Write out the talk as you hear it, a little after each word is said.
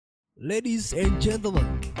Ladies and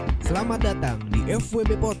gentlemen, selamat datang di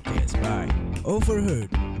FWB Podcast by Overheard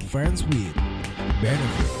Friends with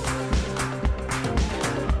Benefit.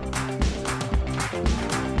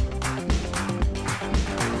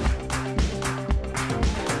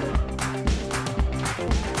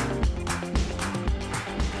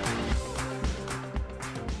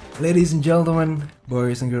 Ladies and gentlemen,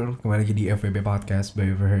 boys and girls, kembali lagi di FWB Podcast by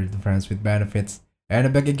Overheard Friends with Benefits. And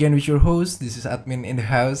I'm back again with your host. This is admin in the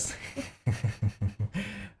house.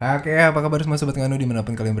 Oke, apa kabar semua sobat Nganu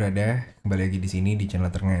dimanapun kalian berada? Kembali lagi di sini di channel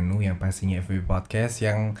ternganu yang pastinya FWB Podcast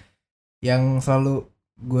yang selalu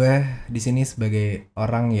gue di sini sebagai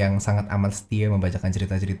orang yang sangat amat setia membacakan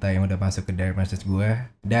cerita-cerita yang udah masuk ke direct message gue.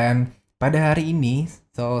 Dan pada hari ini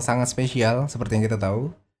sangat spesial seperti yang kita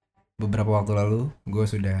tahu. Beberapa waktu lalu gue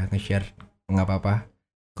sudah nge-share nggak apa-apa.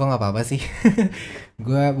 Kok nggak apa-apa sih?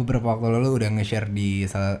 Gue beberapa waktu lalu udah nge-share di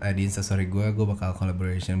Instastory gue bakal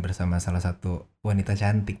collaboration bersama salah satu wanita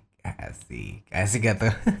cantik. Asik gak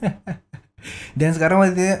tuh? Dan sekarang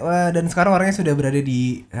orangnya sudah berada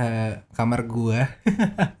di kamar gue.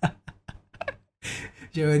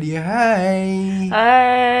 Coba dia, hai.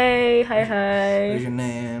 What's your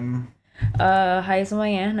name? Hai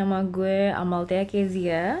semuanya, nama gue Amalthea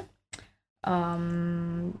Kezia.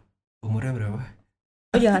 Umurnya berapa?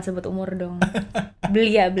 Oh jangan sebut umur dong.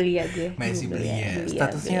 Belia gue. Masih belia.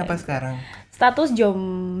 Statusnya apa sekarang? Status Okay.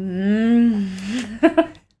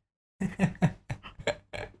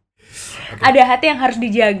 Ada hati yang harus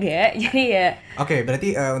dijaga. Jadi ya. Oke,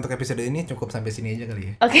 berarti untuk episode ini cukup sampai sini aja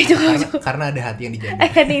kali ya. Oke, cukup. Karena ada hati yang dijaga.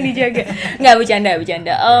 Hati yang dijaga. Nggak,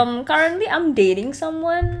 bercanda. Currently I'm dating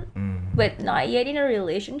someone, but not yet in a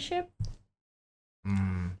relationship.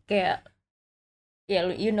 Kayak ya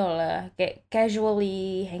you know lah, kayak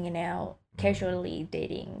casually hanging out, casually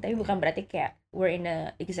dating, tapi bukan berarti kayak we're in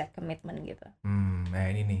a exact commitment gitu. Nah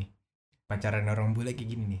ini nih pacaran orang bule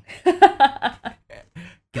kayak gini nih.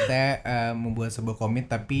 Kita membuat sebuah komit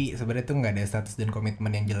tapi sebenarnya tuh nggak ada status dan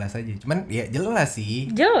komitmen yang jelas aja. Cuman ya jelas sih.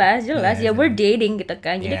 Jelas ya we're dating gitu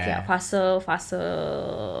kan. Jadi kayak fasenya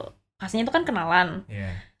itu kan kenalan.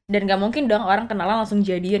 Dan gak mungkin dong orang kenalan langsung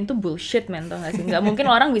jadian, itu bullshit men, tau gak sih? Gak mungkin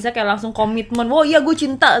orang bisa kayak langsung komitmen, oh iya gue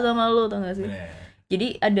cinta sama lo, tau gak sih?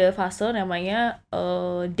 Jadi ada fase namanya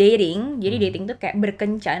dating. Jadi dating tuh kayak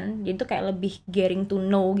berkencan. Jadi tuh kayak lebih getting to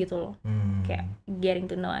know gitu loh. Kayak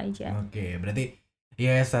getting to know aja. Oke, berarti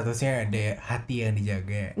ya statusnya ada hati yang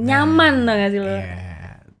dijaga. Nyaman tau gak sih lo?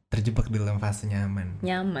 Ya, terjebak dalam fase nyaman.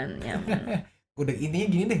 Nyaman. Udah intinya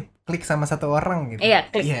gini deh, klik sama satu orang gitu. Iya,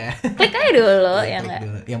 klik. Klik aja dulu ya klik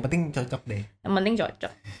dulu. Yang penting cocok deh. Yang penting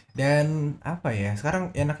cocok. Dan apa ya?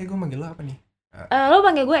 Sekarang enaknya gue manggil lo apa nih? Lo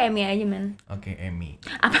panggil gue Emmy aja men. Oke, Emmy.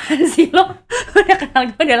 Apaan sih lo? Udah kenal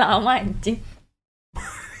gue udah lama anjing.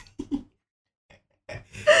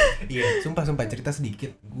 Iya, sumpah cerita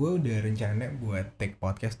sedikit. Gue udah rencana buat take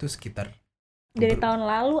podcast tuh sekitar dari tahun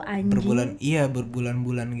lalu anjing.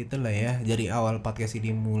 Berbulan-bulan gitu lah ya. Dari awal podcast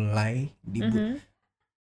ini mulai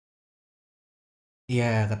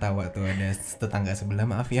Iya, ketawa tuh ada tetangga sebelah,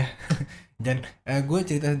 maaf ya. Dan gue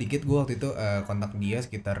cerita sedikit, gue waktu itu kontak dia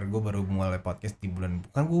sekitar gue baru mulai podcast di bulan,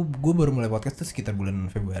 kan gue baru mulai podcast tuh sekitar bulan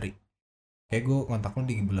Februari. Kayak gue kontak lo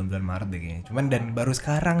di bulan-bulan Maret deh kayaknya. Cuman dan baru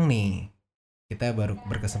sekarang nih kita baru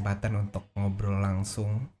berkesempatan untuk ngobrol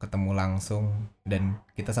langsung, ketemu langsung, dan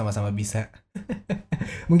kita sama-sama bisa.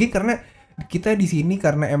 Mungkin karena kita di sini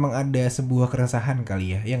karena emang ada sebuah keresahan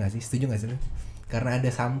kali ya nggak sih? Setuju nggak sih lo? Karena ada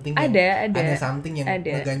something ada something yang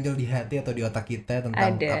ngeganjel di hati atau di otak kita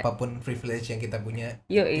tentang apapun privilege yang kita punya.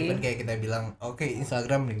 Even kayak kita bilang oke,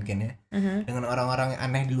 Instagram mungkin ya, dengan orang-orang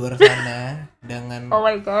aneh di luar sana, dengan oh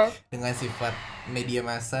my God, dengan sifat media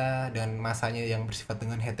massa dan masanya yang bersifat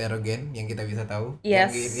dengan heterogen yang kita bisa tahu,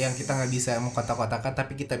 yang kita nggak bisa mengkotak-kotakan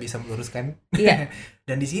tapi kita bisa meluruskan.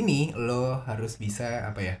 Dan di sini lo harus bisa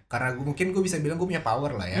apa ya? Karena mungkin gue bisa bilang gue punya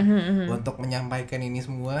power lah ya untuk menyampaikan ini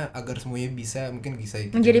semua agar semuanya bisa mungkin bisa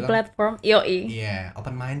menjadi platform. Iya,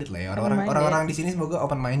 open minded lah ya. Orang-orang di sini semoga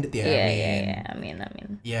open minded ya. Amin.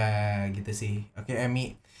 Ya, gitu sih. Oke,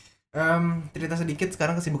 Emmy. Cerita sedikit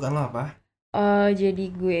sekarang kesibukan lo apa?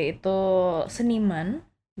 Jadi gue itu seniman.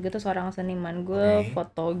 Gue tuh seorang seniman. Gue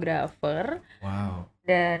fotografer. Wow.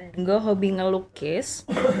 Dan gue hobi ngelukis.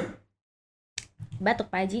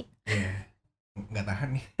 Batuk Pak Haji. Iya. Nggak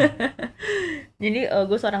tahan nih. Jadi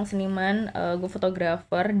gue seorang seniman, gue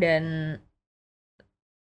fotografer, dan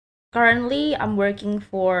currently I'm working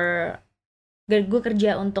for, gue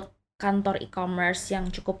kerja untuk kantor e-commerce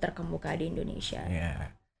yang cukup terkemuka di Indonesia.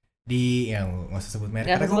 Di yang nggak usah sebut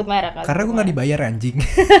merek. Karena gue nggak dibayar anjing.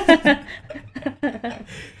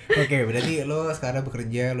 Oke, berarti lo sekarang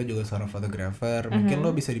bekerja, lo juga seorang fotografer. Mungkin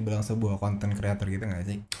lo bisa dibilang sebuah content creator gitu nggak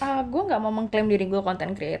sih? Gue nggak mau mengklaim diri gue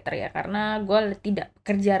content creator ya, karena gue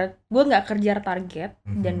nggak kejar target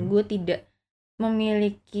dan gue tidak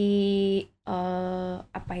memiliki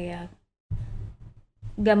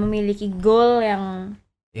nggak memiliki goal yang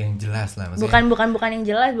jelas lah maksudnya. Bukan yang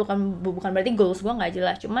jelas, bukan berarti goals gue nggak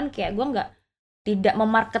jelas, cuman kayak gue tidak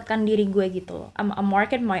memarketkan diri gue gitu. I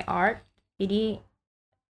market my art. Jadi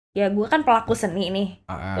ya gue kan pelaku seni nih,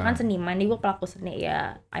 gue kan seniman nih, gue pelaku seni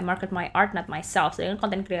ya. I market my art, not myself. Sedangkan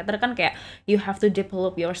content creator kan kayak you have to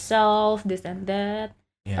develop yourself, this and that.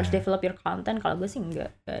 Harus develop your content. Kalau gue sih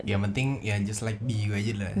enggak. Yang penting ya just like be gue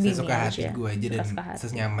aja lah. Sesuka hati gue aja dan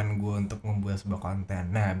senyaman gue untuk membuat sebuah konten.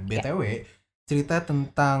 Nah, BTW cerita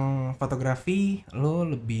tentang fotografi, lo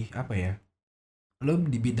lebih apa ya? Lo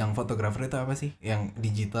di bidang fotografer itu apa sih? Yang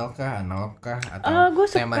digital kah, analog kah, atau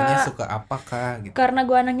temanya suka apa kah gitu? Karena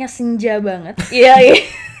gue anaknya senja banget. Iya.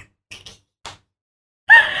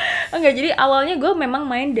 Enggak, jadi awalnya gue memang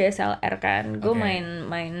main DSLR kan. Gue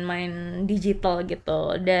main digital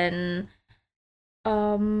gitu. Dan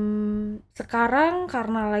sekarang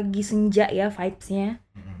karena lagi senja ya vibes-nya,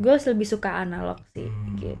 gue lebih suka analog sih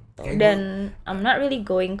gitu. Dan I'm not really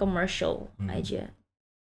going commercial aja.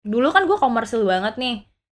 Dulu kan gue komersil banget nih,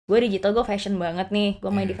 gue digital, gue fashion banget nih, gue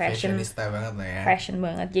main di fashion banget lah ya. Fashion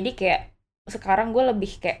banget. Jadi kayak sekarang gue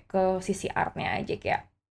lebih kayak ke sisi artnya aja, kayak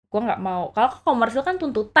gue nggak mau, kalau komersil kan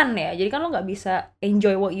tuntutan ya, jadi kan lo nggak bisa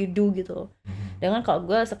enjoy what you do gitu. Dengan kalau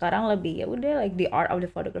gue sekarang lebih ya udah like the art of the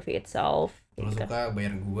photography itself. Lo gitu. Suka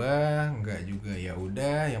bayar gue, nggak juga ya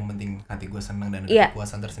udah, yang penting hati gue senang dan ada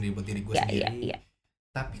kepuasan tersendiri buat diri gue sendiri.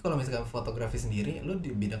 Tapi kalau misalkan fotografi sendiri, lo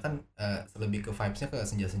dibedakan lebih ke vibes-nya ke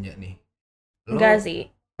senja-senja nih. Enggak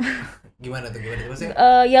sih. Gimana tuh maksudnya?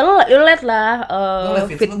 Ya lo liat lah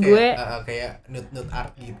fit gue kayak nude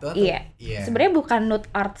art gitu atau? Iya. Sebenarnya bukan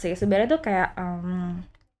nude art sih. Sebenarnya tuh kayak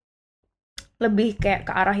lebih kayak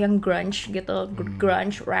ke arah yang grunge gitu,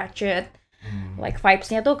 grunge, ratchet. Like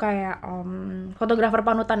vibes-nya tuh kayak fotografer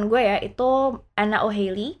panutan gue ya itu Anna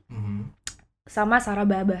O'Haley sama Sarah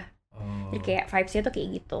Baba. Jadi kayak vibes-nya tuh kayak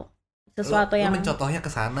gitu. Sesuatu yang mencontohnya ke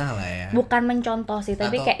sana lah ya. Bukan mencontoh sih,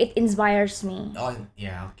 tapi kayak it inspires me. Oh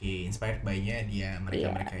ya, oke. Inspired by-nya dia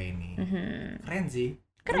mereka ini. Keren sih.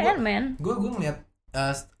 Keren, man. Gue ngeliat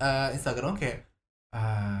Instagram kayak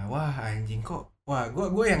wah anjing kok. Wah,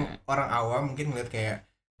 gue yang orang awam mungkin ngeliat kayak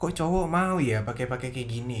kok cowok mau ya pakai kayak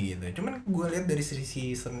gini gitu. Cuman gue lihat dari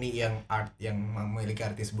sisi seni yang art yang memiliki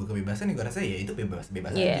artis sebuah kebebasan, gue rasa ya itu bebas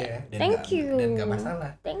aja dan dan gak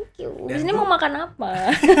masalah. Thank you. Di sini mau makan apa?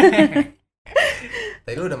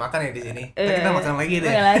 Tadi lu udah makan ya di sini. Kita makan lagi deh.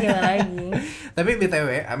 Lagi. Tapi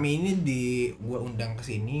BTW, Ami ini gue undang ke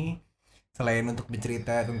sini selain untuk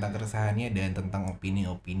bercerita tentang keresahannya dan tentang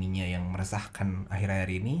opini-opininya yang meresahkan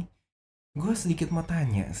akhir-akhir ini. Gue sedikit mau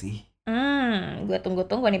tanya sih. Gue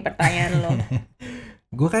tunggu nih pertanyaan lo.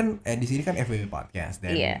 Gue kan di sini kan FWB Podcast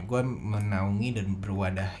dan gue menaungi dan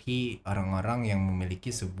berwadahi orang-orang yang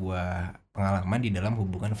memiliki sebuah pengalaman di dalam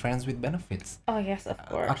hubungan friends with benefits. Oh yes, of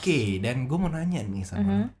course. Oke, dan gue mau nanya nih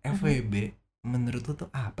sama FWB, menurut lo tuh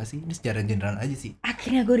apa sih? Ini secara general aja sih.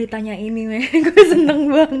 Akhirnya gue ditanya ini, men. Gue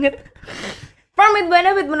seneng banget. Friends with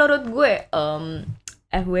benefit menurut gue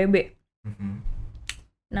FWB.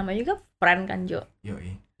 Nama juga friend kan, Jo.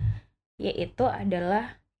 Yoi. Yaitu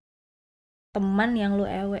adalah teman yang lu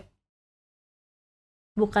ewe,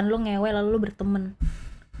 bukan lu ngewe lalu lu berteman.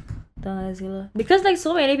 Tau gak sih lo? Because like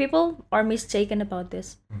so many people are mistaken about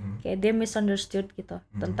this. Kayak they misunderstood gitu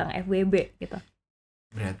tentang FWB gitu.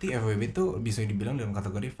 Berarti FWB tuh bisa dibilang dalam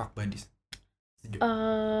kategori fuck buddies.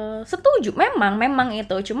 Setuju, memang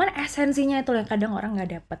itu. Cuman esensinya itu yang kadang orang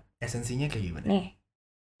nggak dapet. Esensinya kayak gimana? Nih,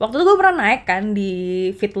 waktu itu gue pernah naik kan di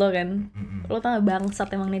feed lo kan. Lo tau gak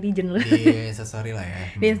bangsat emang netizen lo. Di Instastory lah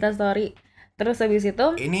ya. Di Instastory. Terus habis itu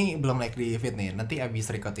ini belum like di feed nih. Nanti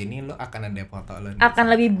abis record ini lo akan ada foto lo.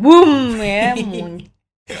 Akan lebih boom ya.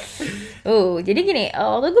 Jadi gini,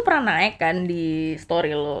 waktu itu gue pernah naik kan di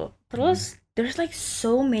story lo. Terus there's like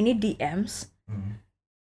so many DMs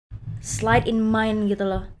slide in mine gitu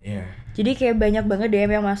loh. Jadi kayak banyak banget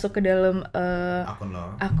DM yang masuk ke dalam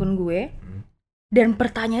akun gue. Dan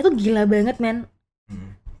pertanyaan tuh gila banget, men.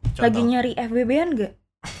 Lagi nyari FWB-an gak?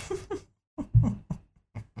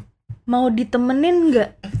 Mau ditemenin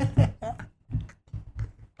gak?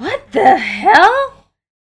 What the hell?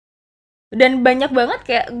 Dan banyak banget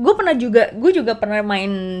kayak gue juga pernah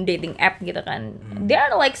main dating app gitu kan. They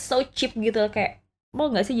are like so cheap gitu, kayak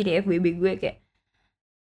mau gak sih jadi FWB gue, kayak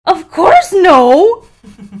of course no.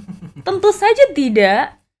 Tentu saja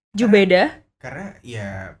tidak. Jubeda. Karena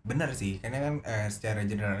ya benar sih, karena kan secara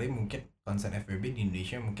generally mungkin konser FWB di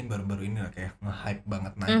Indonesia mungkin baru-baru ini lah kayak nge-hype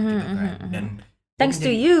banget naik gitu kan. Dan thanks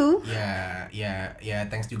to you. Ya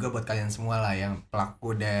thanks juga buat kalian semua lah yang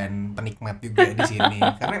pelaku dan penikmat juga di sini.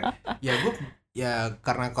 Karena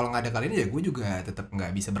karena kalau nggak ada kalian ya gue juga tetap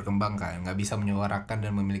nggak bisa berkembang kan, nggak bisa menyuarakan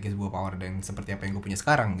dan memiliki sebuah power dan seperti apa yang gue punya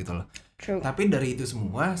sekarang gitu loh. True. Tapi dari itu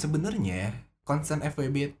semua sebenarnya konser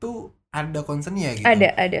FWB itu ada concernnya gitu.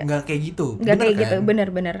 Ada. Nggak kayak gitu. Nggak kayak kan? gitu,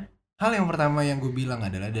 benar. Hal yang pertama yang gue bilang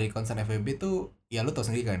adalah dari konser FWB tuh ya lu tau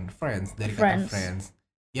sendiri kan, friends, dari kata friends.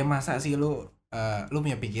 Ya masa sih lu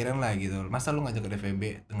punya pikiran lah gitu. Masa lu ngajak ke FWB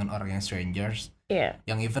dengan orang yang strangers?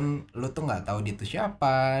 Yang even lu tuh nggak tahu dia tuh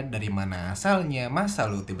siapa, dari mana asalnya.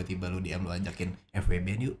 Masa lu tiba-tiba lu lu ajakin FWB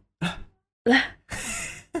yuk? Lah.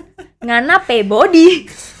 Ngana pay body.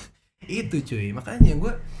 Itu cuy, makanya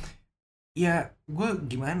gue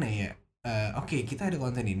gimana ya? Oke, kita ada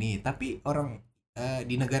konten ini, tapi orang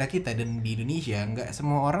di negara kita dan di Indonesia nggak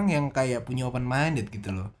semua orang yang kayak punya open minded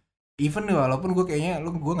gitu loh. Even walaupun gue kayaknya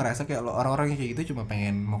gue ngerasa kayak orang-orang yang kayak gitu cuma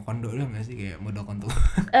pengen mau kondo doang nggak sih, kayak modal kondo.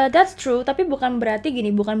 That's true, tapi bukan berarti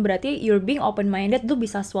you're being open minded tuh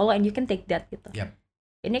bisa swallow and you can take that gitu. Yep.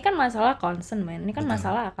 Ini kan masalah concern man, ini kan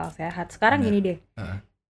masalah akal sehat. Sekarang gini deh,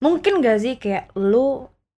 mungkin gak sih kayak lu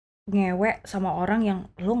ngewek sama orang yang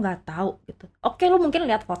lu nggak tahu gitu. Oke, lu mungkin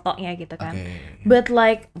lihat fotonya gitu kan. But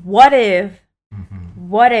like what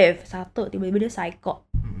if satu tiba-tiba dia psycho.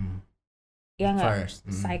 Ya nggak,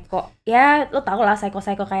 psycho. Ya lu tau lah psycho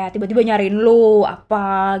kayak tiba-tiba nyariin lu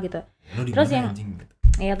apa gitu.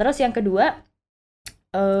 Terus yang kedua,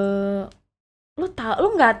 lu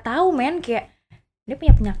nggak tahu men, kayak dia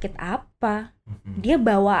punya penyakit apa, dia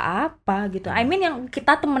bawa apa gitu. I mean yang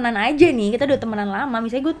kita temenan aja nih, kita udah temenan lama.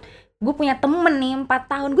 Misalnya gue punya temen nih 4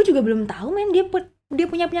 tahun, gue juga belum tahu men dia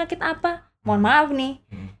punya penyakit apa. Mohon maaf nih.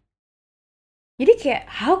 Jadi kayak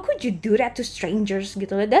how could you do that to strangers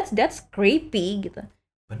gitu. That's creepy gitu.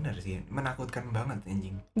 Bener sih, menakutkan banget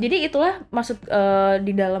anjing. Jadi itulah maksud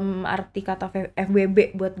di dalam arti kata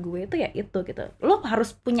FWB buat gue itu ya itu gitu. Lo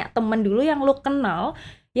harus punya temen dulu yang lo kenal,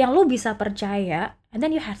 yang lo bisa percaya, and then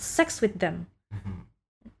you have sex with them.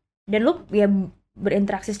 Dan lo ya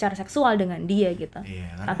berinteraksi secara seksual dengan dia gitu.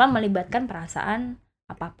 Tanpa melibatkan perasaan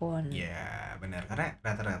apapun. Iya, benar. Karena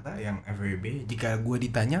rata-rata yang FWB, jika gue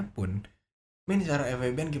ditanya pun, men cara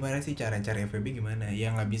FWB gimana sih, cara FWB gimana?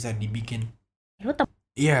 Ya nggak bisa dibikin.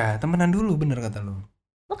 Iya, temenan dulu, bener kata lo.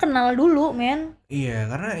 Lo kenal dulu, men.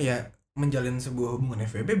 Iya, karena ya menjalin sebuah hubungan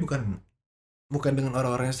FWB bukan dengan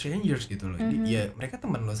orang-orang strangers gitu loh. Ya mereka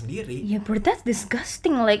teman lo sendiri. Ya, bro, that's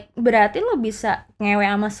disgusting. Like berarti lo bisa ngewe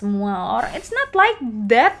sama semua orang. It's not like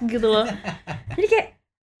that gitu loh. Jadi kayak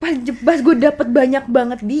pas gue dapet banyak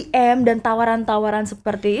banget DM dan tawaran-tawaran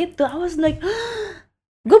seperti itu, I was like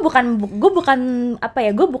gue bukan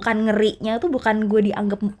ngerinya tuh bukan gue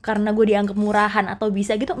dianggap karena gue dianggap murahan atau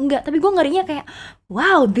bisa gitu, enggak, tapi gue ngerinya kayak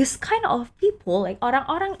wow, this kind of people, like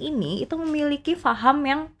orang-orang ini itu memiliki paham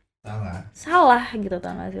yang salah gitu,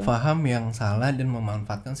 tau gak sih? Paham yang salah dan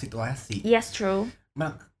memanfaatkan situasi. Yes, true.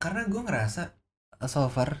 Karena gue ngerasa so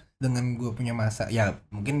far dengan gue punya masa, ya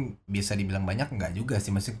mungkin bisa dibilang banyak, enggak juga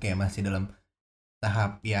sih, maksudnya kayak masih dalam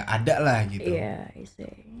tahap ya ada lah gitu. Iya,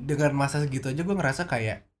 dengan masa segitu aja gue ngerasa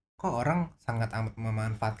kayak kok orang sangat amat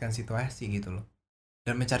memanfaatkan situasi gitu loh,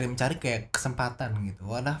 dan mencari kayak kesempatan gitu.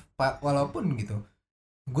 Walaupun gitu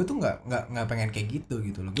gue tuh nggak pengen kayak gitu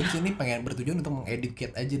loh. Gue di sini pengen bertujuan untuk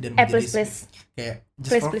mengeducate aja dan menjadi kayak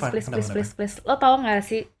just for fun. Please. Lo tau nggak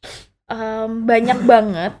sih banyak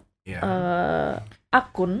banget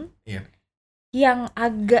akun yang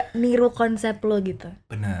agak niru konsep lo gitu.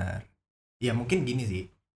 Benar. Ya mungkin gini sih,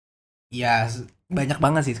 ya banyak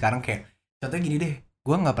banget sih sekarang, kayak contohnya gini deh,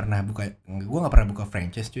 gue nggak pernah buka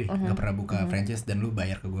franchise cuy, nggak pernah buka franchise dan lu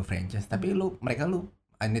bayar ke gue franchise, tapi mereka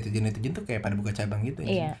netizen tuh kayak pada buka cabang gitu.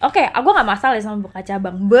 Iya, oke, gue nggak masalah sama buka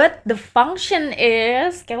cabang, but the function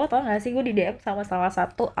is, kayak lo tau nggak sih, gue di DM sama salah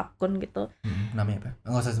satu akun gitu. Namanya apa?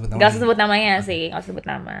 Nggak usah sebut namanya. Nggak usah sebut namanya sih, nggak usah sebut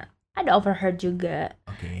nama. Ada overheard juga,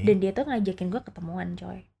 dan dia tuh ngajakin gue ketemuan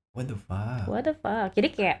coy. What the fuck? Jadi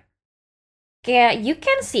kayak you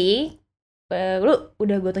can see, lu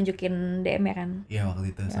udah gue tunjukin DM ya kan? Iya,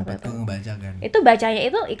 waktu itu sempat gue ngebaca kan. Itu bacanya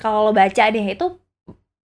itu, kalau lo baca deh,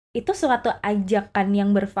 itu suatu ajakan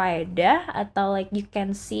yang berfaedah atau like you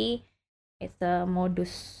can see it's a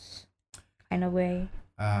modus kind of way.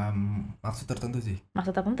 Maksud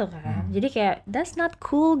tertentu kan. Jadi kayak that's not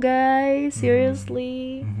cool guys,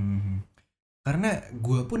 seriously. Karena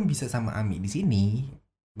gue pun bisa sama Ami di sini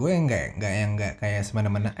gue yang nggak kayak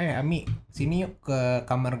semena-mena Ami sini yuk ke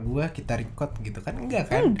kamar gue kita record gitu kan, enggak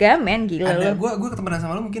kan. Enggak men, gila ada lo. gue ketemenan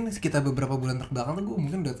sama lo mungkin sekitar beberapa bulan terbelakang tuh gue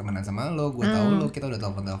mungkin udah temenan sama lo, gue tahu lo, kita udah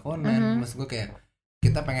telepon-teleponan. Maksud gue kayak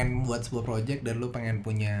kita pengen buat sebuah project dan lo pengen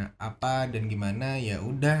punya apa dan gimana, ya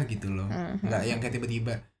udah gitu loh. Nggak yang kayak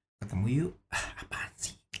tiba-tiba ketemu yuk, apaan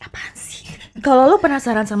sih Kalau lo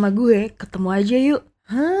penasaran sama gue, ketemu aja yuk.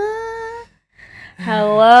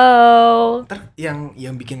 Halo.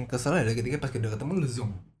 Yang bikin kesel adalah ketika pas udah ketemu lu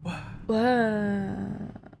zoom. Wah.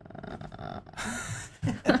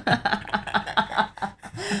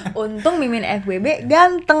 Untung Mimin FWB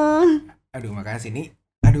ganteng. Aduh makasih nih.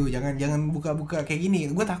 Aduh jangan buka-buka kayak gini.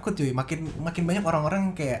 Gue takut cuy. Makin banyak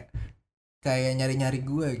orang-orang kayak nyari-nyari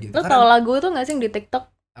gue gitu. Lo tau lagu itu nggak sih di TikTok?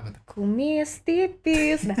 Apa tuh? Kumis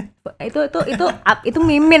tipis. Nah, itu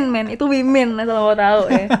Mimin men. Itu Mimin asal lo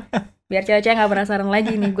tahu ya. Biar cewek-cewek nggak penasaran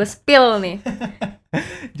lagi nih, gue spill nih.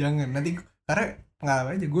 Jangan nanti karena nggak apa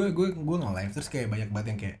aja gue nge-live terus kayak banyak banget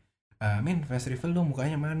yang kayak Min festival dong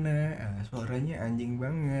mukanya mana, suaranya anjing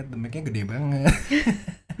banget, demeknya gede banget.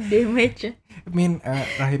 Damage. Min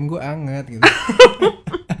rahim gue anget gitu.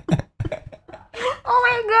 Oh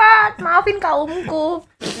my god, maafin kaumku.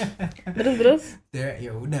 Terus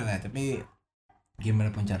ya udahlah, tapi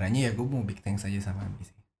gimana pun caranya ya gue mau big thanks aja sama Ami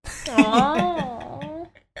sih.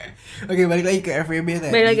 Oke, balik lagi ke FWB tadi.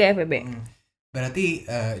 Balik lagi ke FWB. Berarti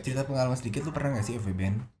cerita pengalaman sedikit, lu pernah gak sih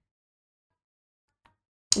FWB-an?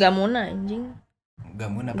 Gak muna anjing. Gak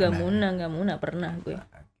muna pernah gue.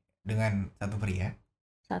 Dengan satu pria?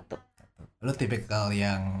 Satu. Lu tipikal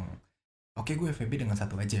yang oke, gue FWB dengan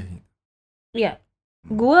satu aja gitu? Iya.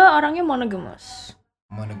 Gue orangnya monogamous.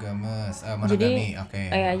 Monogami, oke.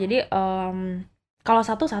 Iya, jadi kalau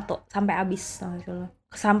satu sampai habis gitu loh.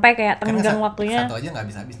 Sampai kayak tenggang waktunya. Satu aja nggak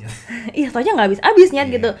habis-habisnya. Iya, satu aja nggak habis-habisnya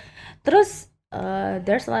gitu. Terus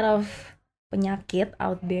there's a lot of penyakit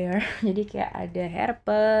out there. Jadi kayak ada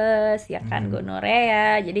herpes, ya kan,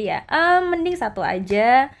 gonorea. Jadi ya mending satu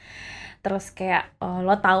aja. Terus kayak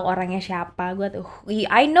lo tahu orangnya siapa, gue tuh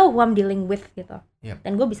I know who I'm dealing with gitu. Yep.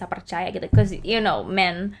 Dan gue bisa percaya gitu, cause you know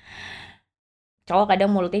man, cowok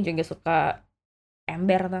kadang mulutnya juga suka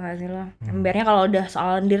ember, tau gak sih lo? Embernya kalau udah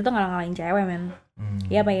soal lendir tuh ngalah-ngalahin cewek men.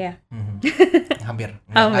 Iya apa ya? Hampir.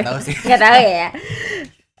 Nggak tahu sih. Nggak tahu ya.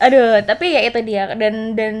 Aduh, tapi ya itu dia.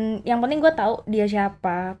 Dan yang penting gue tahu dia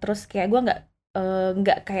siapa. Terus kayak gue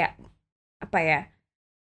nggak kayak apa ya?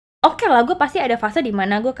 Oke lah, gue pasti ada fase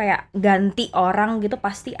dimana gue kayak ganti orang gitu,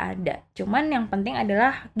 pasti ada. Cuman yang penting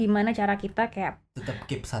adalah gimana cara kita kayak tetap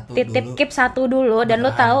keep satu dulu. Dan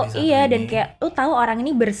lo tahu dan kayak lo tahu orang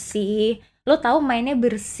ini bersih, lo tahu mainnya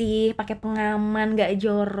bersih, pakai pengaman, gak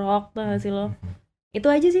jorok, tau gak sih lo? Itu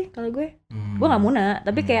aja sih kalau gue. Gue nggak muna,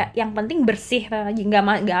 tapi kayak yang penting bersih aja,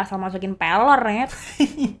 nggak asal masukin pelor ya.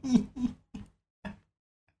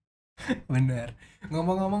 Bener.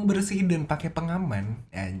 Ngomong-ngomong bersih dan pakai pengaman,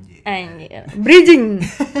 anjir. Bridging.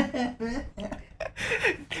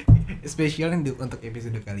 Spesial untuk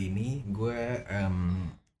episode kali ini, gue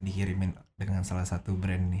dikirimin dengan salah satu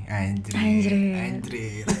brand nih, anjir.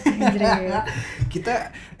 Kita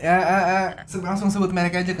langsung sebut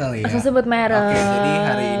merek aja kali ya. Langsung sebut merek. Oke, jadi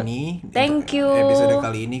hari ini thank you. Episode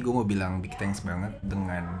kali ini gue mau bilang big thanks banget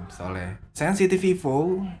dengan soalnya Sensitive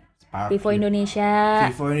Vivo Indonesia,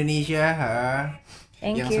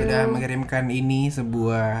 yang sudah mengirimkan ini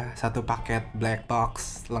satu paket black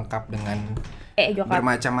box lengkap dengan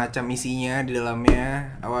bermacam-macam isinya di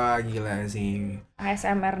dalamnya. Wah gila sih.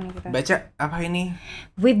 ASMR nih kita. Baca apa ini?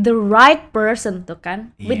 With the right person tuh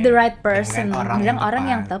kan? Yeah. With the right person. Dengan orang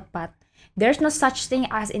yang tepat. There's no such thing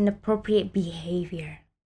as inappropriate behavior.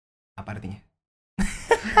 Apa artinya?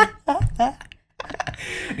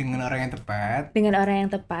 Dengan orang yang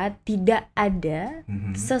tepat tidak ada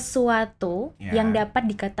sesuatu yang dapat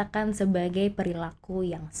dikatakan sebagai perilaku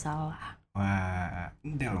yang salah. Wah,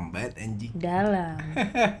 dalam banget anjing. Dalam.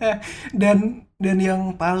 dan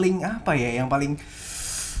yang paling apa ya? Yang paling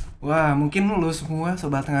wah, mungkin lu semua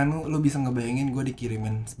sobat nganu lu bisa ngebayangin gue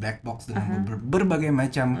dikirimin black box dengan berbagai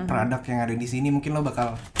macam produk yang ada di sini. Mungkin lo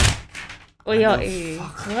bakal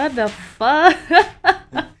what the fuck?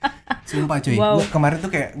 Sumpah cuy, wow. Gue kemarin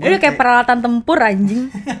tuh kayak peralatan tempur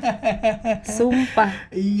anjing. Sumpah.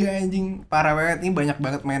 Iya anjing, parah banget. Ini banyak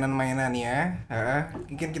banget mainan-mainan ya.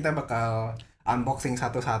 Mungkin kita bakal unboxing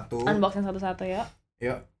satu-satu ya.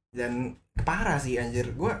 Yuk. Dan parah sih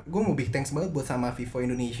anjir. Gue mau big thanks banget buat sama Vivo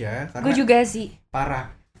Indonesia. Gue juga sih.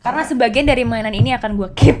 Parah. Karena sebagian dari mainan ini akan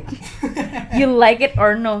gue keep. You like it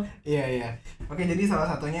or no? Iya. Oke, jadi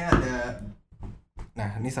salah satunya ada.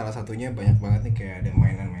 Nah, ini salah satunya banyak banget nih, kayak ada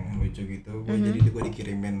mainan-mainan lucu gitu. Jadi gue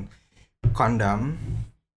dikirimin kondom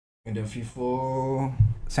Ada Vivo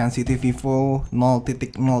Sensitive Vivo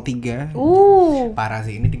 0.03. Parah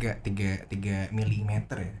sih, ini 3 mm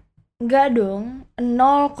ya. Enggak dong,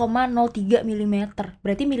 0,03 mm.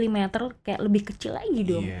 Berarti milimeter kayak lebih kecil lagi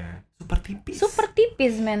dong. Iya, super tipis. Super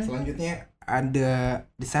tipis, men. Selanjutnya ada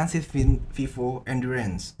The Sensitive Vivo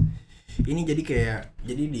Endurance. Ini jadi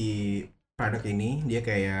di produk ini dia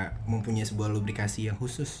kayak mempunyai sebuah lubrikasi yang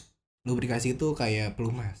khusus. Lubrikasi itu kayak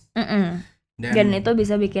pelumas. Dan itu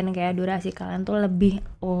bisa bikin kayak durasi kalian tuh lebih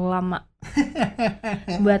lama.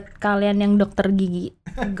 Buat kalian yang dokter gigi,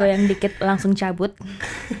 goyang dikit langsung cabut.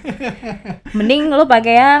 Mending lo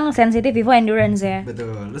pakai yang Sensitive Vivo Endurance ya.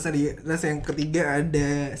 Betul. Terus yang ketiga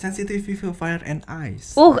ada Sensitive Vivo Fire and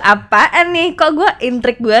Ice. Apaan nih? Kok gue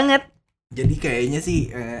intrik banget. Jadi kayaknya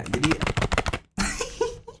sih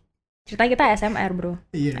cerita kita ASMR, bro.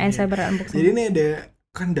 Iya. ASMR unboxing. Jadi ini ada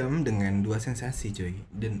kondom dengan 2 sensasi, coy.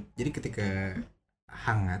 Dan jadi ketika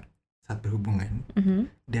hangat saat berhubungan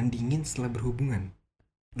dan dingin setelah berhubungan.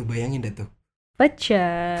 Lu bayangin dah tuh.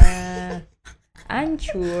 Pecah.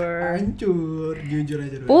 Hancur, jujur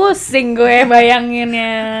aja. Pusing gue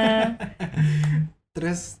bayanginnya.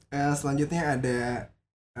 Terus selanjutnya ada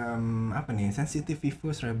apa nih? Sensitive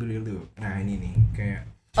Vivo Strawberry Loop. Nah, ini nih kayak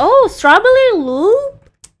Strawberry Loop.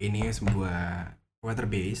 Ini sebuah water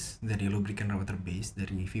base dari lubrikan water base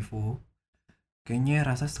dari Vivo. Kayaknya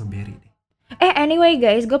rasa strawberry deh. Anyway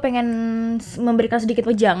guys, gue pengen memberikan sedikit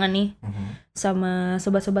wejangan nih sama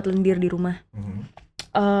sobat-sobat lendir di rumah.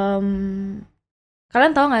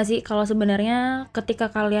 Kalian tahu nggak sih kalau sebenarnya ketika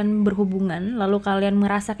kalian berhubungan lalu kalian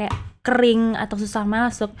merasa kayak kering atau susah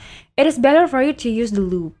masuk, it is better for you to use the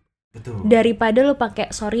lube. Betul. Daripada lo pakai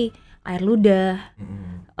air ludah,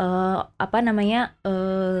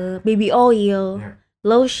 baby oil,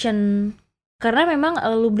 lotion. Karena memang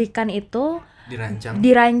lubrikan itu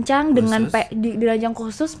dirancang dengan dirancang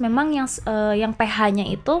khusus, memang yang pH-nya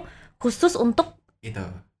itu khusus untuk itu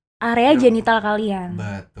area genital kalian.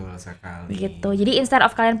 Betul sekali. Gitu. Jadi instead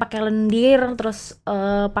of kalian pakai lendir terus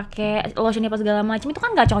pakai lotion apa segala macam, itu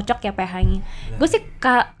kan nggak cocok ya pH-nya. Gue sih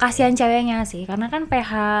kasihan ceweknya sih, karena kan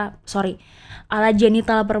alat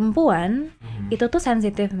genital perempuan itu tuh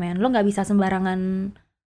sensitif, men. Lo nggak bisa sembarangan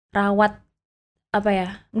rawat,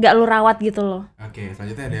 nggak lo rawat gitu loh. Oke,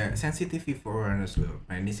 selanjutnya ada Sensitive Vivo Awareness Loop.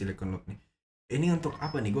 Nah, ini silicone loop nih. Ini untuk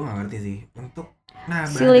apa nih? Gue nggak ngerti sih. Untuk bahan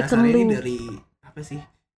dasar ini dari apa sih?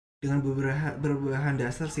 Dengan berbahan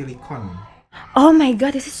dasar silikon. Oh my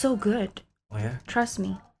god, this is so good. Oh ya? Trust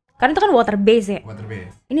me. Karena itu kan water base ya. Water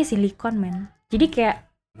base. Ini silikon, men. Jadi kayak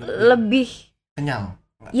lebih kenyal.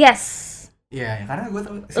 Yes. Iya, karena gue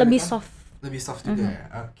tahu lebih soft. Lebih soft juga.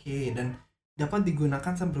 Oke, dan dapat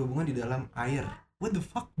digunakan saat berhubungan di dalam air. What the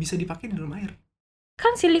fuck? Bisa dipakai di dalam air?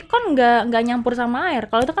 Kan silikon nggak nyampur sama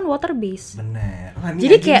air. Kalau itu kan water base. Bener.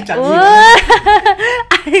 Jadi kayak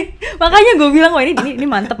makanya gue bilang ini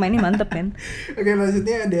mantep men. Oke,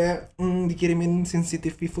 lanjutnya ada dikirimin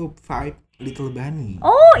Sensitive Vivo 5 Little Bunny.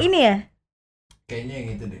 Oh, ini ya? Kayaknya yang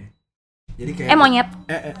itu deh. Jadi kayak monyet.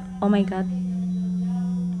 Oh my god.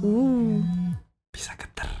 Bisa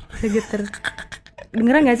getar.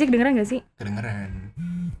 Kedengeran gak sih? Kedengeran.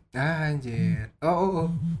 Anjir.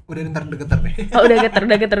 Oh. Udah ntar getar deh. Udah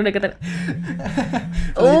getar.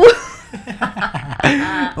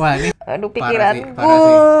 Wah, ini aduh pikiran. Parah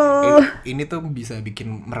sih. Ini tuh bisa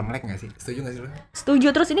bikin meremlek gak sih? Setuju gak sih lo?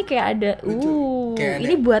 Setuju. Terus ini kayak ada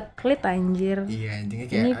ini buat klit, anjir. Iya, anjingnya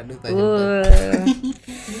kayak ini, tajam.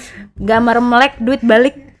 Gak meremlek, duit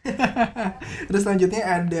balik. Terus selanjutnya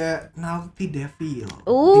ada Naughty Devil.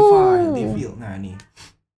 Devil.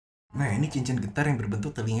 Nah, ini cincin getar yang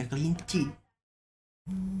berbentuk telinga kelinci.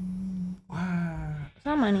 Wah.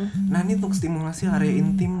 Sama nih. Nah, ini untuk stimulasi area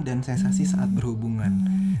intim dan sensasi saat berhubungan.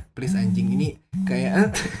 Please anjing, ini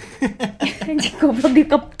kayak anjing goblok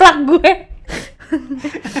dikeplak gue.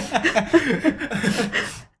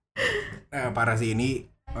 Parah sih ini.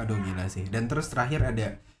 Waduh, gila sih. Dan terus terakhir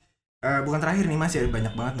ada bukan terakhir nih, masih ada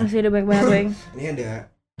banyak banget. Masih ada banyak banget. Ini ada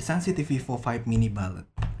Sensitive Vivo 5 Mini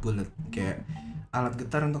Bullet. Kayak alat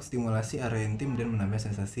getar untuk stimulasi area intim dan menambah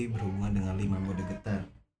sensasi berhubungan dengan 5 mode getar.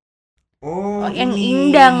 Yang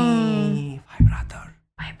indang. Vibrator.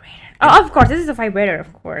 Oh, of course, this is a vibrator,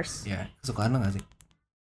 of course. Ya, kesukaan lo gak sih?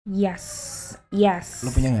 Yes. Lo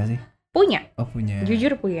punya gak sih? Punya. Oh, punya.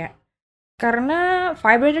 Jujur punya. Karena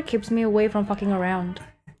vibrator keeps me away from fucking around.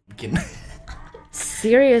 Bikin.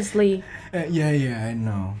 Seriously. Yeah, I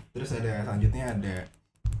know. Terus selanjutnya ada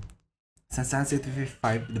Sensitive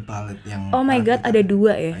 5 The Bullet yang oh my god, ada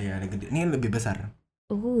 2 ya? Iya, ada gede. Ini lebih besar.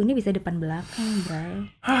 Ini bisa depan belakang, bray.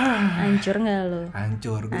 Hancur nggak lo?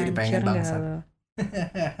 Hancur, gue jadi pengen bangsat.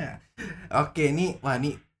 Oke, ini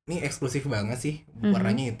ini eksklusif banget sih,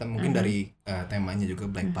 warnanya hitam, mungkin dari temanya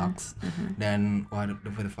juga Black Box. Dan waduh,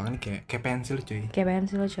 the fuck, ini kayak pensil cuy.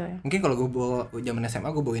 Mungkin kalau gue bawa zaman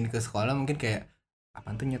SMA, gue bawain ke sekolah mungkin kayak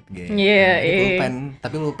apaan tuh nyet gitu. Ini pulpen,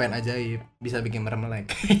 tapi pulpen ajaib, bisa bikin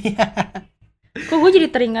melek. Kok gue jadi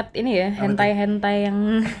teringat ini ya, hentai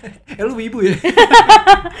yang lu wibu ya?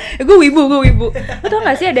 Gue wibu. Lu tau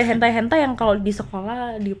gak sih ada hentai yang kalau di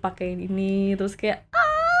sekolah dipakein ini terus kayak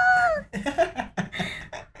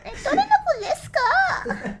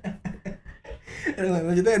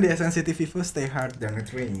Lanjutnya ada Sensitive Vivo Stay Hard Donut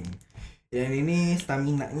Ring. Yang ini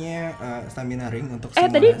stamina ring untuk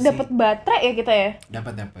simulasi. Tadi dapat baterai ya kita ya?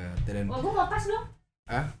 Dapat. Dan gue mau tes dong.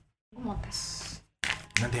 Gue mau tes.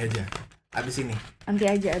 Nanti aja. Abis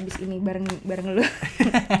ini bareng lu.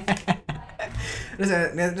 Terus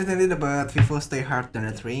nanti dapat Vivo Stay Hard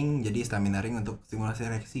Donut Ring, jadi stamina ring untuk simulasi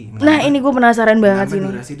ereksi. Ini gue penasaran banget sih ini.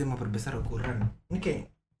 Durasi dan memperbesar ukuran.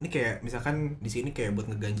 Ini kayak misalkan di sini kayak buat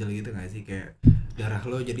ngeganjel gitu nggak sih, kayak darah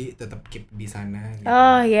lo jadi tetap keep di sana. Gitu.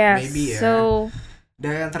 Oh yes. Maybe ya. So.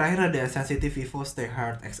 Dan terakhir ada Sensitive Vivo Stay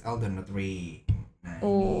Hard XL Donut Ring. Ini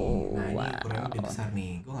ukurannya lebih besar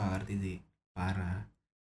nih. Gue nggak ngerti sih, parah.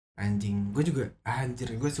 Anjing, gue juga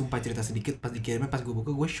gue sumpah cerita sedikit pas dikirimnya, pas gue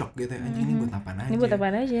buka gue shock gitu ya. Anjing, ini buat apaan aja? Ini buat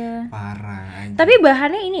apaan aja? Parah anjing. Tapi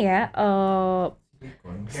bahannya ini ya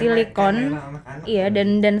silikon. Iya,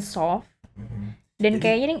 dan soft. Dan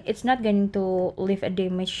kayaknya ini it's not going to leave a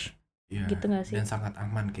damage. Iya, gitu gak sih? Dan sangat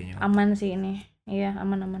aman kayaknya. Aman sih ini. Iya,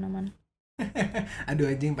 aman. Aduh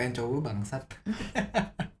anjing, pengen coba bangsat.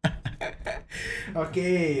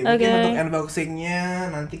 Oke, mungkin untuk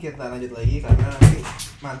unboxingnya nanti kita lanjut lagi karena nanti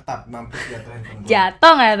mantap, mampus jatuh handphone gue.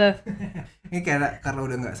 Jatuh nggak tuh? Ini karena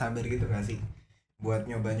udah nggak sabar gitu nggak sih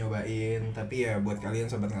buat nyobain. Tapi ya buat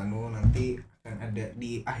kalian sobat nganu, nanti akan ada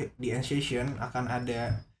di end session akan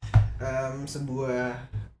ada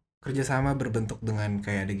sebuah kerjasama berbentuk dengan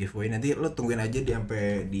kayak ada giveaway. Nanti lo tungguin aja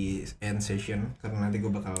sampai di end session karena nanti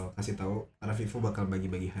gue bakal kasih tahu karena Vivo bakal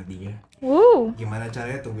bagi-bagi hadiah. Gimana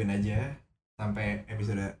caranya, tungguin aja sampai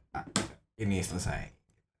episode ini selesai.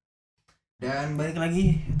 Dan balik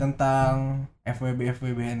lagi tentang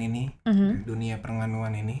FWB-FWB-an ini, dunia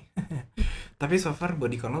penganuan ini. Tapi so far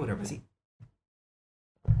bodycon lo berapa sih?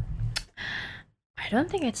 I don't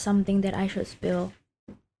think it's something that I should spill.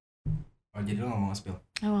 Oh, jadi lo gak mau nge-spill?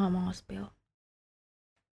 Aku gak mau nge-spill.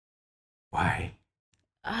 Why?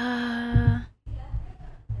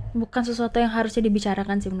 Bukan sesuatu yang harusnya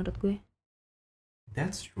dibicarakan sih menurut gue.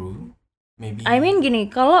 That's true. Maybe. I mean gini,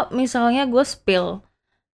 kalau misalnya gue spill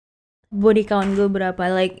body count gue berapa,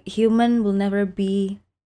 like human will never be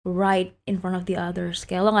right in front of the others.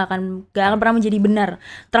 Kayak lo gak akan pernah menjadi benar.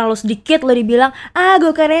 Terlalu sedikit lo dibilang,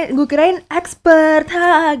 gue kirain expert,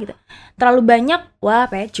 gitu. Terlalu banyak, wah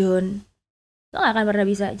pecun. Lo gak akan pernah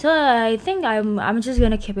bisa. So I think I'm just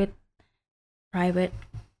gonna keep it private.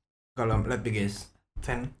 Kalau let me guess,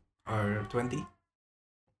 10 or 20?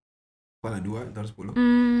 Kepala 2 atau 10?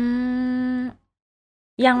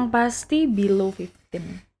 Yang pasti below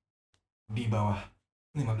 15. Di bawah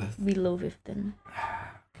 15? Below 15.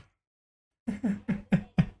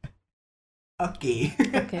 Oke.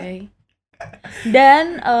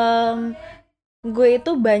 Dan gue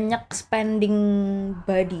itu banyak spending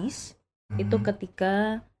bodies itu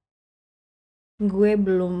ketika gue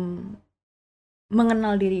belum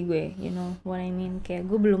mengenal diri gue, you know what I mean? Kayak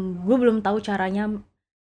gue belum tahu caranya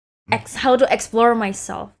how to explore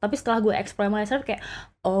myself. Tapi setelah gue explore myself kayak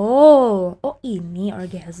oh ini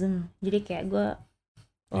orgasm. Jadi kayak gue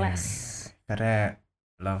less. Karena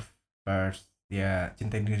love first, ya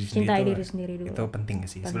cintai diri sendiri dulu. Itu penting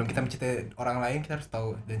sih. Sebelum kita mencintai orang lain, kita harus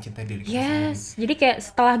tahu dan cintai diri kita sendiri. Jadi kayak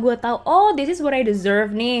setelah gue tahu this is what I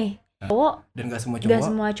deserve nih. Dan gak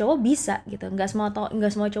semua cowok bisa gitu. Gak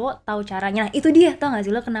semua cowok tahu caranya. Nah, itu dia, tau gak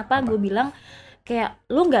sih lo kenapa gue bilang kayak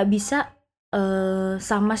lo nggak bisa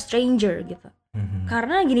sama stranger gitu.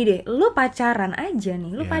 Karena gini deh, lo pacaran aja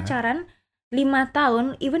nih, lo pacaran 5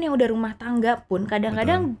 tahun, even yang udah rumah tangga pun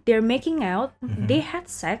kadang-kadang they're making out, they had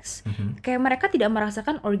sex, kayak mereka tidak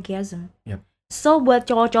merasakan orgasm. So buat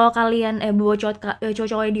cowok-cowok kalian, buat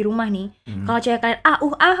cowok-cowok di rumah nih, kalau cewek kalian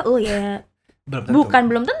ya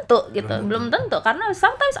belum tentu gitu, belum tentu karena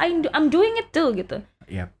sometimes I'm doing it too gitu.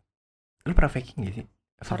 Lu pernah faking gak sih?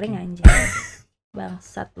 Sering anjing.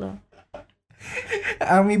 Bangsat lo.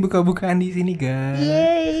 Ami buka-bukaan di sini, guys.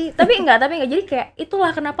 Yeay. Tapi enggak. Jadi kayak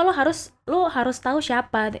itulah kenapa lo harus tahu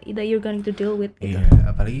siapa that you're going to deal with gitu. Iya,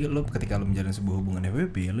 apalagi lo ketika lo menjalin sebuah hubungan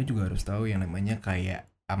FWB, lo juga harus tahu yang namanya kayak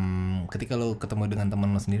ketika lo ketemu dengan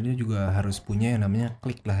teman lo sendiri, lo juga harus punya yang namanya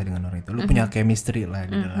klik lah dengan orang itu. Lo punya chemistry lah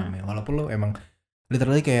di dalamnya. Walaupun lo emang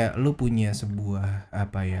literally kayak lu punya sebuah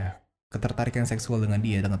apa ya, ketertarikan seksual dengan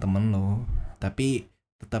dia, dengan temen lo, tapi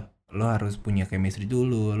tetap lo harus punya chemistry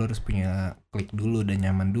dulu, lo harus punya klik dulu dan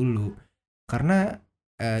nyaman dulu. Karena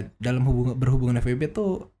dalam berhubungan FWB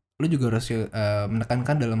tuh lo juga harus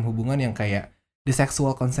menekankan dalam hubungan yang kayak the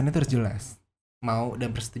sexual consent itu harus jelas, mau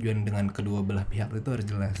dan persetujuan dengan kedua belah pihak itu harus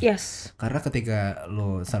jelas. Yes. Karena ketika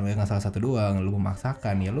lo dengan salah satu doang, lo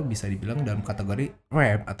memaksakan, ya lo bisa dibilang dalam kategori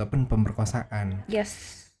rape ataupun pemerkosaan.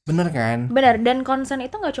 Yes. Bener kan? Benar, dan konsen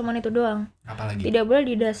itu nggak cuma itu doang. Apalagi? Tidak boleh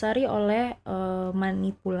didasari oleh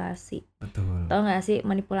manipulasi. Betul. Tau nggak sih,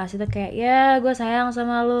 manipulasi itu kayak ya gue sayang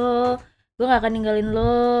sama lo, gue nggak akan ninggalin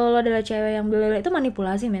lo adalah cewek yang bela-bela. Itu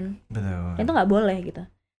manipulasi, men. Betul. Itu nggak boleh gitu.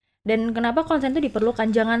 Dan kenapa konsen itu diperlukan?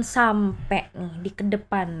 Jangan sampai nih di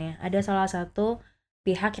kedepannya ada salah satu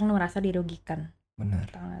pihak yang merasa dirugikan. Benar.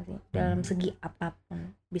 Tau nggak sih? Dalam segi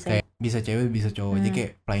apapun. Bisa cewek bisa cowok aja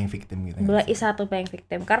kayak playing victim gitu. Satu playing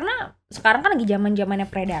victim. Karena sekarang kan lagi zaman-zamannya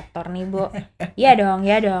predator nih, Bu. Iya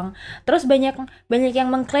dong. Terus banyak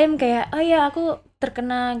yang mengklaim kayak, "Oh ya, aku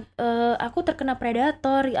terkena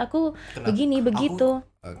predator, aku begini begitu."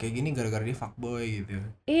 Kayak gini gara-gara dia fuckboy gitu.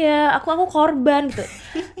 Iya, aku korban gitu.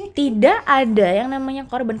 Tidak ada yang namanya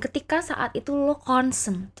korban ketika saat itu lo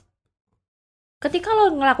consent. Ketika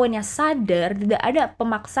lo ngelakuinnya sadar, tidak ada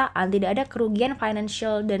pemaksaan, tidak ada kerugian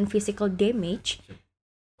financial dan physical damage.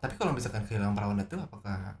 Tapi kalau misalkan kehilangan perawan itu,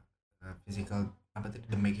 apakah physical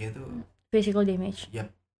damage-nya itu? Physical damage. Ya,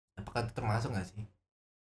 apakah itu termasuk nggak sih?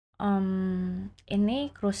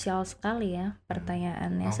 Ini krusial sekali ya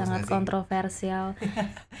pertanyaannya, sangat kontroversial.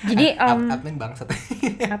 Jadi admin bangsat.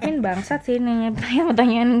 Admin bangsat sih nanya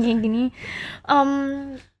pertanyaan kayak gini.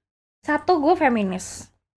 Satu, gue feminis.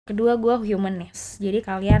 Kedua, gue humanist. Jadi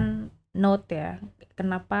kalian note ya,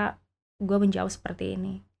 kenapa gue menjawab seperti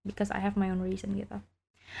ini. Because I have my own reason gitu.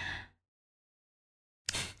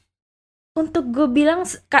 Untuk gue bilang,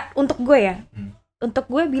 untuk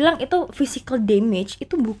gue bilang itu physical damage,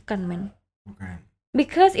 itu bukan, men. Bukan.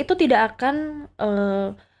 Because itu tidak akan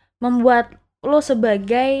membuat lo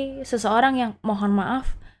sebagai seseorang yang, mohon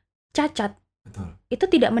maaf, cacat. Betul. Itu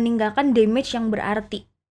tidak meninggalkan damage yang berarti.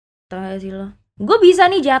 Tahu gak sih lo? Gue bisa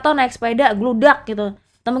nih jatuh naik sepeda, gludak gitu.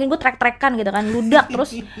 Atau mungkin gue trek-trekan gitu kan, gludak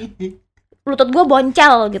terus lutut gue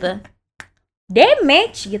boncel gitu.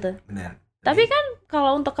 Damage gitu. Benar. Tapi kan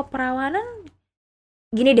kalau untuk keperawanan,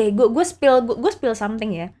 gini deh, gue spill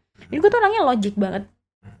something ya. Jadi gue tuh orangnya logic banget.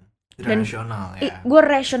 Rasional ya. Gue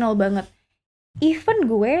rational banget. Even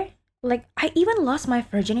gue, like I even lost my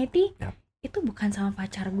virginity. Yep. Itu bukan sama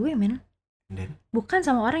pacar gue, men. Bukan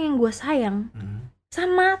sama orang yang gue sayang.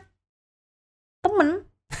 Sama temen.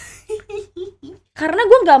 Karena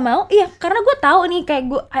gue nggak mau, karena gue tahu nih kayak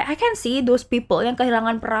gue, I can see those people yang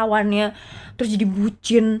kehilangan perawannya, terus jadi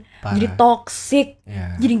bucin, jadi toxic,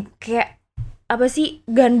 jadi kayak apa sih,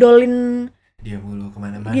 gandolin dia mulu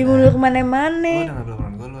kemana-mana. Lo udah ngambil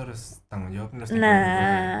peran gue, lo harus tanggung jawab.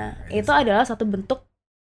 Itu adalah satu bentuk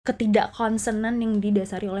ketidakkonsenan yang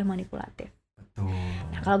didasari oleh manipulatif.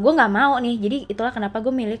 Nah, kalau gue nggak mau nih, jadi itulah kenapa gue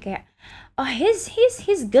milih kayak, oh he's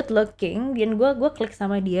good looking, dan gue klik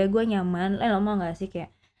sama dia, gue nyaman. Lo mau nggak sih kayak,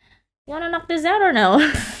 you wanna knock this out or no?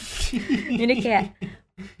 Jadi kayak,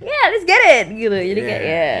 let's get it gitu. Jadi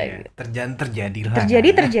kayak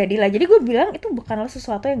terjadilah. Jadi gue bilang itu bukanlah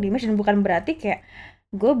sesuatu yang damage, dan bukan berarti kayak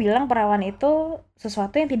gue bilang perawan itu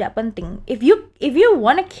sesuatu yang tidak penting. If you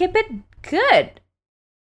wanna keep it, good.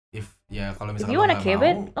 Ya kalau misalnya if you wanna keep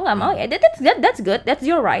it, lo nggak mau ya, that's good, that's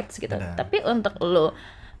your rights gitu. Tapi untuk lo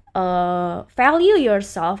value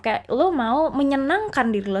yourself, kayak lo mau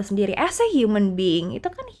menyenangkan diri lo sendiri as a human being, itu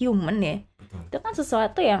kan human ya. Betul. Itu kan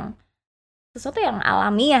sesuatu yang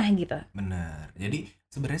alamiah gitu. Benar. Jadi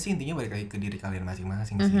sebenarnya sih intinya balik lagi ke diri kalian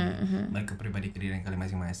masing-masing sih. Balik ke pribadi kalian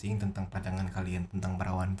masing-masing tentang pandangan kalian tentang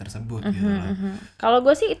perawan tersebut gitu loh. Kalau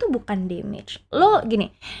gue sih itu bukan damage. Lo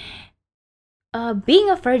gini, being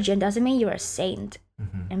a virgin doesn't mean you're a saint,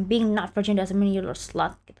 and being not virgin doesn't mean you're a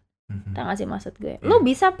slut gitu. Tahu gak sih maksud gue? Lo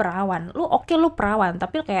bisa perawan, lo perawan,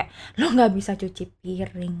 tapi kayak lo nggak bisa cuci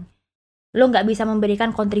piring, lo nggak bisa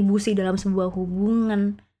memberikan kontribusi dalam sebuah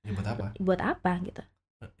hubungan. Ya, buat apa gitu?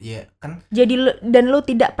 Ya kan. Jadi lo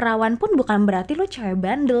tidak perawan pun bukan berarti lo cewek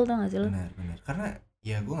bandel, tau gak sih lo? Benar. Karena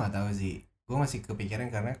ya gue nggak tahu sih. Gue masih kepikiran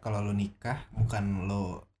karena kalau lo nikah bukan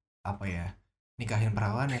lo nikahin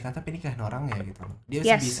perawan ya kan, tapi nikahin orang ya gitu loh.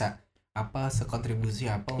 Dia bisa sekontribusi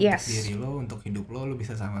apa untuk diri lo, untuk hidup lo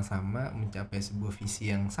bisa sama-sama mencapai sebuah visi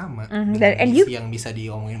yang sama, dengan visi yang bisa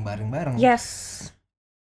diomongin bareng-bareng.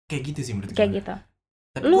 Kayak gitu sih menurut gue. Kayak gitu.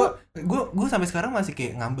 Tapi gue sampai sekarang masih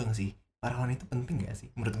kayak ngambang sih, perawan itu penting gak sih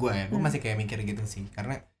menurut gue ya. Gue masih kayak mikir gitu sih,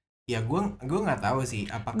 karena ya gue nggak tahu sih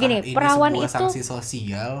apakah Gini, ini perawan sebuah itu sanksi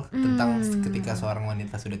sosial tentang ketika seorang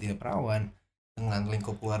wanita sudah tidak perawan dengan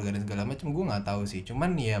lingkup keluarga dan segala macam. Gue nggak tahu sih,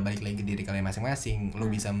 cuman ya balik lagi ke diri kalian masing-masing, lo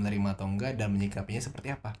bisa menerima atau enggak dan menyikapinya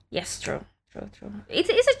seperti apa. Yes, true.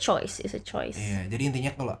 It's a choice. Iya, jadi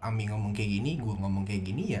intinya kalau Ami ngomong kayak gini, gue ngomong kayak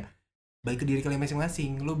gini, ya balik ke diri kalian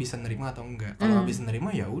masing-masing, lo bisa nerima atau enggak. Kalau nggak bisa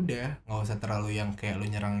nerima ya udah, nggak usah terlalu yang kayak lo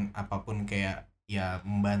nyerang apapun, kayak ya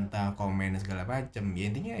membantah, komen segala macam. Ya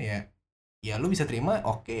intinya ya lu bisa terima,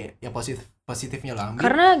 oke, ya positifnya lah ambil,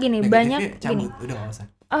 karena gini, banyak cabut, udah nggak usah.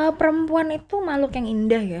 Perempuan itu makhluk yang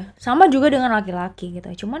indah ya, sama juga dengan laki-laki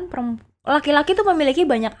gitu. Cuman laki-laki tuh memiliki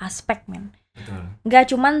banyak aspek, men. Betul.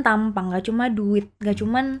 Gak cuman tampang, gak cuma duit, gak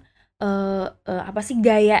cuman apa sih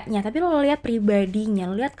gayanya, tapi lo lihat pribadinya,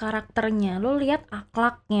 lo lihat karakternya, lo lihat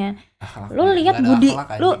akhlaknya, lo lihat budi,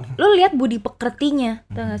 lo lihat budi pekertinya,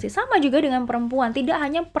 tau gak sih? Sama juga dengan perempuan, tidak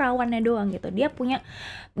hanya perawannya doang gitu, dia punya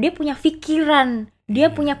pikiran, dia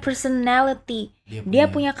punya personality, dia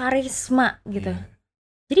punya karisma gitu.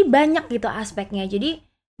 Jadi banyak gitu aspeknya. Jadi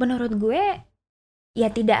menurut gue ya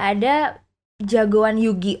tidak ada jagoan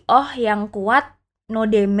Yu-Gi-Oh yang kuat no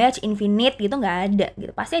damage infinite gitu, nggak ada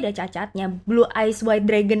gitu, pasti ada cacatnya. Blue Eyes White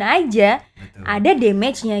Dragon aja betul, ada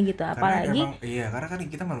damage-nya gitu, apalagi karena kan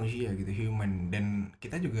kita manusia gitu, human, dan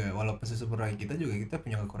kita juga walaupun sesempurna kita juga kita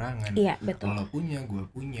punya kekurangan. Iya, betul. Kalau punya, gue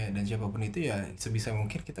punya, dan siapapun itu ya sebisa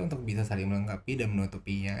mungkin kita untuk bisa saling melengkapi dan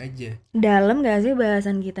menutupinya aja. Dalam gak sih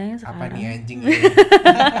bahasan kita yang sekarang? Apa nih anjing ya?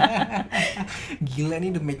 Gila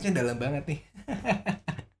nih, damage-nya dalam banget nih.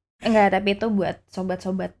 Enggak, tapi itu buat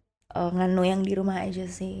sobat-sobat nganu yang di rumah aja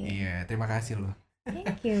sih. Iya, terima kasih loh.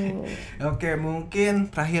 Thank you. Oke, mungkin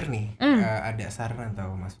terakhir nih, ada saran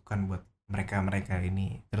atau masukan buat mereka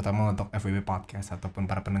ini, terutama untuk FWB Podcast ataupun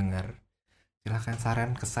para pendengar. Silahkan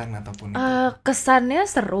saran, kesan ataupun kesannya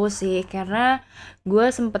seru sih, karena gue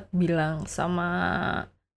sempet bilang sama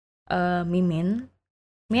Min,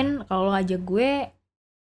 kalau ngajak gue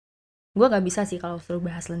gak bisa sih kalau suruh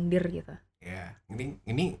bahas lendir gitu. Ya,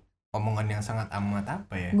 ini omongan yang sangat amat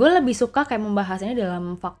apa ya? Gue lebih suka kayak membahasnya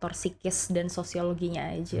dalam faktor psikis dan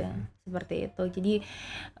sosiologinya aja, seperti itu. Jadi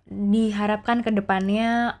diharapkan ke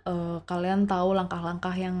depannya kalian tahu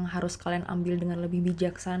langkah-langkah yang harus kalian ambil dengan lebih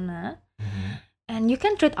bijaksana. And you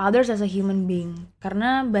can treat others as a human being.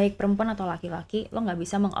 Karena baik perempuan atau laki-laki, lo nggak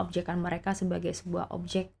bisa mengobjekkan mereka sebagai sebuah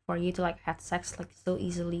objek for you to like have sex like so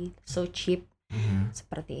easily, so cheap,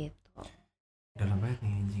 seperti itu. Dalam banget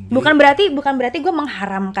nih anjing. Bukan berarti gue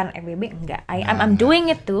mengharamkan FWB, enggak. I'm doing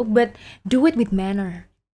it too, but do it with manner.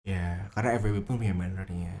 Ya, karena FWB pun punya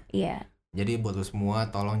mannernya. Iya. Jadi buat lo semua,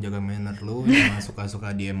 tolong jaga manner lo. Jangan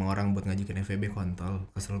suka-suka DM orang buat ngajakin FWB, kontol.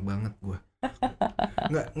 Kesel banget gue.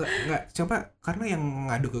 Nggak. Coba, karena yang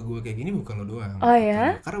ngadu ke gue kayak gini bukan lo doang. Oh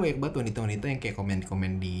ya? Karena banyak banget wanita-wanita yang kayak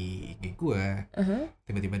komen di IG gue.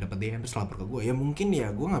 Tiba-tiba dapat DM terus lapor ke gue. Ya mungkin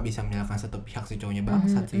ya gue nggak bisa menyalahkan satu pihak si cowoknya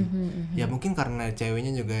bangsat sih. Ya mungkin karena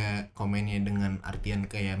ceweknya juga komennya dengan artian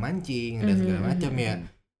kayak mancing dan segala macam ya.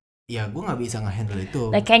 Ya gue nggak bisa ngehandle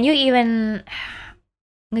itu. Like can you even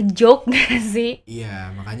ngejoke gak sih?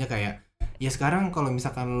 Iya, makanya kayak ya sekarang kalau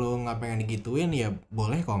misalkan lo nggak pengen digituin ya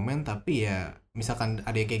boleh komen, tapi ya misalkan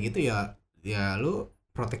ada yang kayak gitu ya lo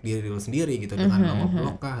protect diri lo sendiri gitu, dengan lo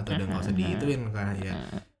ngeblok kah atau udah nggak usah digituin kah.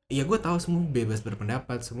 Ya gue tahu semua bebas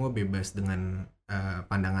berpendapat, semua bebas dengan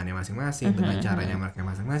pandangannya masing-masing, dengan caranya mereka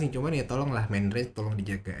masing-masing. Cuman ya tolonglah manner tolong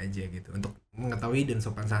dijaga aja gitu, untuk mengetahui dan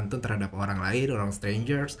sopan santun terhadap orang lain, orang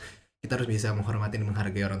strangers. Kita harus bisa menghormati dan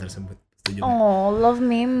menghargai orang tersebut. Setuju gak? Oh, love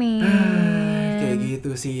Mimi. Kayak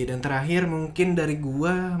gitu sih. Dan terakhir mungkin dari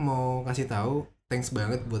gua mau kasih tahu, thanks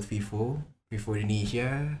banget buat Vivo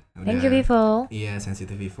Indonesia. Thank you Vivo. Iya,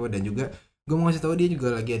 sensitif Vivo. Dan juga gua mau kasih tahu dia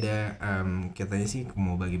juga lagi ada katanya sih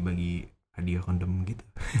mau bagi-bagi hadiah kondom gitu.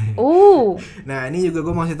 Nah, ini juga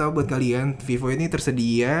gua mau kasih tahu buat kalian, Vivo ini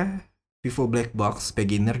tersedia Vivo Black Box,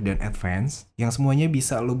 Beginner dan Advance, yang semuanya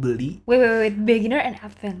bisa lo beli. Wait, Beginner and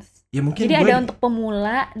Advance. Ya mungkin jadi ada untuk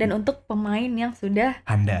pemula dan untuk pemain yang sudah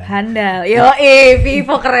handal.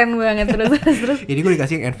 Vivo keren banget. Terus. Ini gue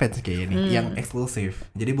dikasih yang advance kayak ini, yang eksklusif.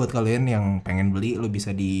 Jadi buat kalian yang pengen beli, lo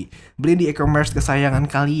bisa beli di e-commerce kesayangan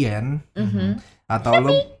kalian. Atau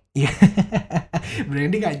lo ya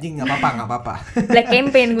branding anjing, nggak apa-apa. Black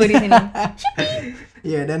campaign gue di sini.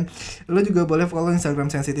 Iya, dan lo juga boleh follow Instagram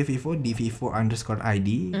Sensitive Vivo di vivo_id.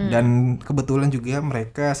 Dan kebetulan juga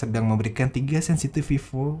mereka sedang memberikan 3 Sensitive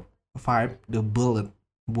Vivo Vibe The Bullet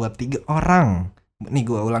buat 3 orang. Nih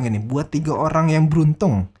gue ulangin nih, buat 3 orang yang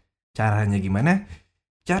beruntung. Caranya gimana?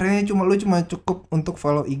 Caranya lo cuma cukup untuk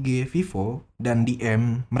follow IG Vivo dan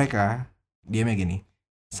DM mereka. DM-nya gini,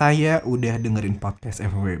 saya udah dengerin podcast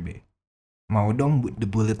FWB. mau dong the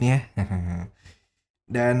bulletnya.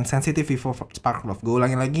 Dan Sensitive Vivo Spark Love. Gue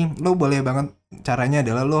ulangi lagi, lo boleh banget, caranya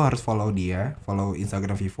adalah lo harus follow dia, follow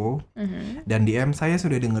Instagram Vivo, dan DM saya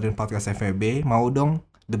sudah dengerin podcast FVB, mau dong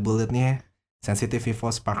the bulletnya Sensitive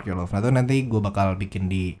Vivo Spark Your Love. Nah, nanti gue bakal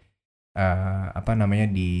bikin di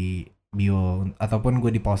di bio ataupun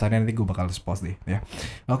gue di postannya, nanti gue bakal post deh ya.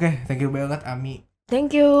 Oke, thank you banget Ami.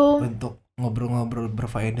 Thank you untuk ngobrol-ngobrol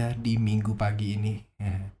berfaedah di minggu pagi ini.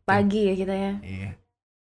 Pagi ya kita ya. Iya.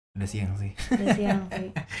 Udah siang sih.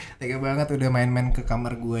 Thank you banget udah main-main ke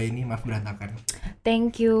kamar gue ini, maaf berantakan.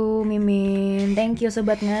 Thank you Mimin, thank you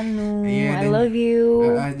Sobat Nganu, I love you.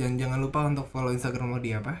 Jangan lupa untuk follow Instagram lo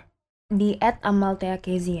di apa? Di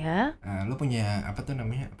 @amalteakezia. Lo punya apa tuh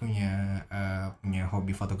namanya? Punya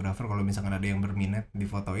hobi fotografer, kalau misalkan ada yang berminat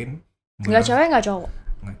difotoin. Nggak cewek nggak cowok?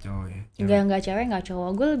 Nggak cowok ya? Nggak cewek nggak cowok.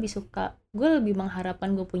 Gue lebih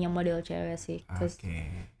mengharapkan gue punya model cewek sih.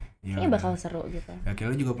 Oke. Ini bakal seru gitu. Oke,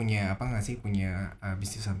 lo juga punya apa nggak sih? Punya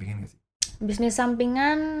bisnis sampingan nggak sih? Bisnis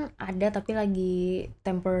sampingan ada, tapi lagi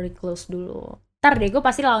temporary close dulu. Ntar deh gue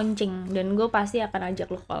pasti launching dan gue pasti akan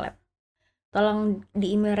ajak lo collab. Tolong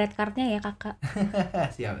di email red cardnya ya kakak.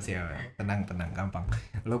 Siap. Tenang, gampang.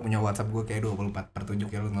 Lo punya WhatsApp gue kayak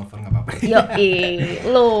 24/7 ya, lo nelfon gak apa-apa.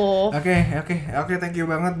 Lo. Oke, thank you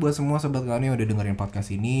banget buat semua sobat Nganu yang udah dengerin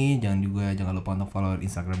podcast ini. Jangan lupa untuk follow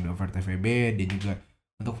Instagram di OverTVB, dan juga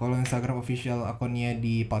untuk follow Instagram official akunnya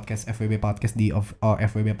di podcast FWB Podcast di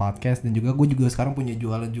FWB Podcast, dan juga gue juga sekarang punya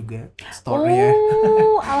jualan juga store ya.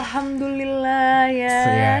 Alhamdulillah ya.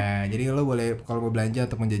 Jadi lo boleh kalau mau belanja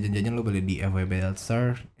atau jajan-jajan lo boleh di FWB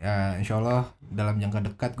Store. Insyaallah dalam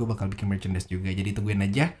jangka dekat gue bakal bikin merchandise juga. Jadi tungguin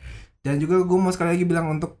aja. Dan juga gue mau sekali lagi bilang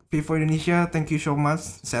untuk Vivo Indonesia, thank you so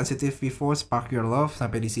much. Sensitive Vivo Spark Your Love.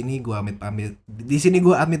 Sampai di sini gue amit.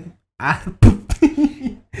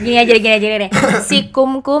 Gini aja deh. Si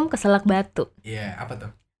kum keselak batu. Iya, apa tuh?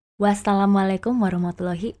 Wassalamualaikum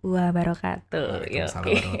warahmatullahi wabarakatuh. Waalaikumsalam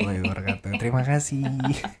warahmatullahi wabarakatuh. Terima kasih.